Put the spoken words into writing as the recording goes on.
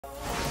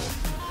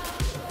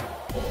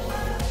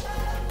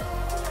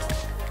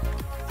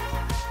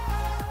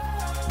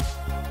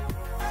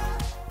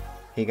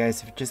Hey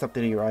guys, if you just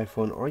updated your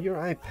iPhone or your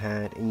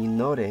iPad and you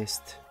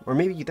noticed, or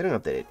maybe you didn't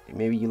update it,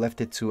 maybe you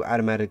left it to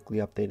automatically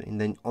update and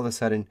then all of a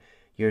sudden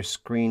your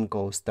screen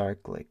goes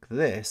dark like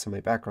this on my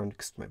background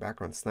because my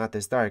background's not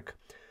this dark.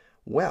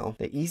 Well,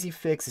 the easy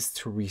fix is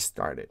to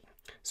restart it.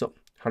 So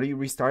how do you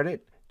restart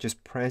it?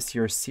 Just press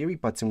your Siri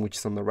button, which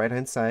is on the right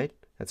hand side.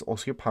 That's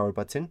also your power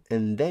button,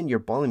 and then your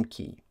volume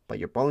key, but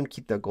your volume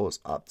key that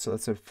goes up. So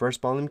that's the first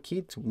volume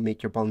key to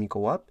make your volume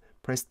go up.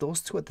 Press those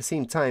two at the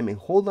same time and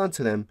hold on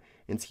to them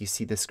until you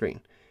see the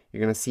screen.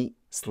 You're gonna see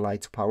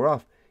slide to power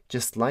off.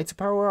 Just slide to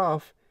power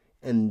off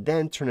and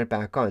then turn it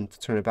back on. To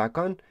turn it back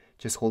on,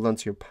 just hold on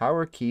to your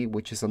power key,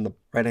 which is on the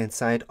right hand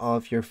side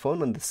of your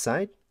phone on the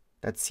side.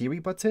 That Siri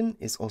button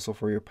is also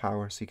for your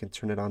power, so you can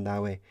turn it on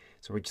that way.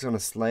 So we're just gonna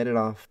slide it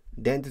off.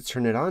 Then to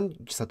turn it on,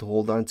 you just have to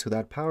hold on to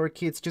that power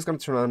key. It's just gonna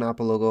turn on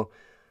Apple logo.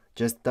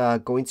 Just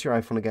go into your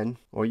iPhone again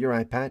or your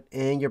iPad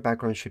and your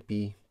background should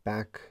be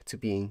back to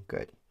being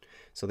good.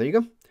 So there you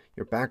go.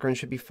 Your background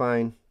should be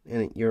fine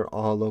and you're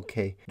all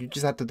okay. You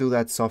just have to do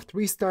that soft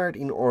restart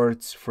in order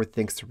for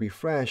things to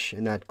refresh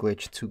and that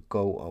glitch to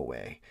go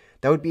away.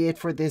 That would be it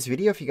for this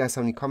video. If you guys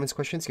have any comments,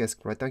 questions, you guys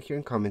can write down here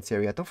in the comments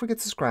area. Don't forget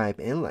to subscribe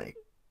and like.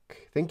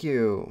 Thank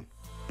you.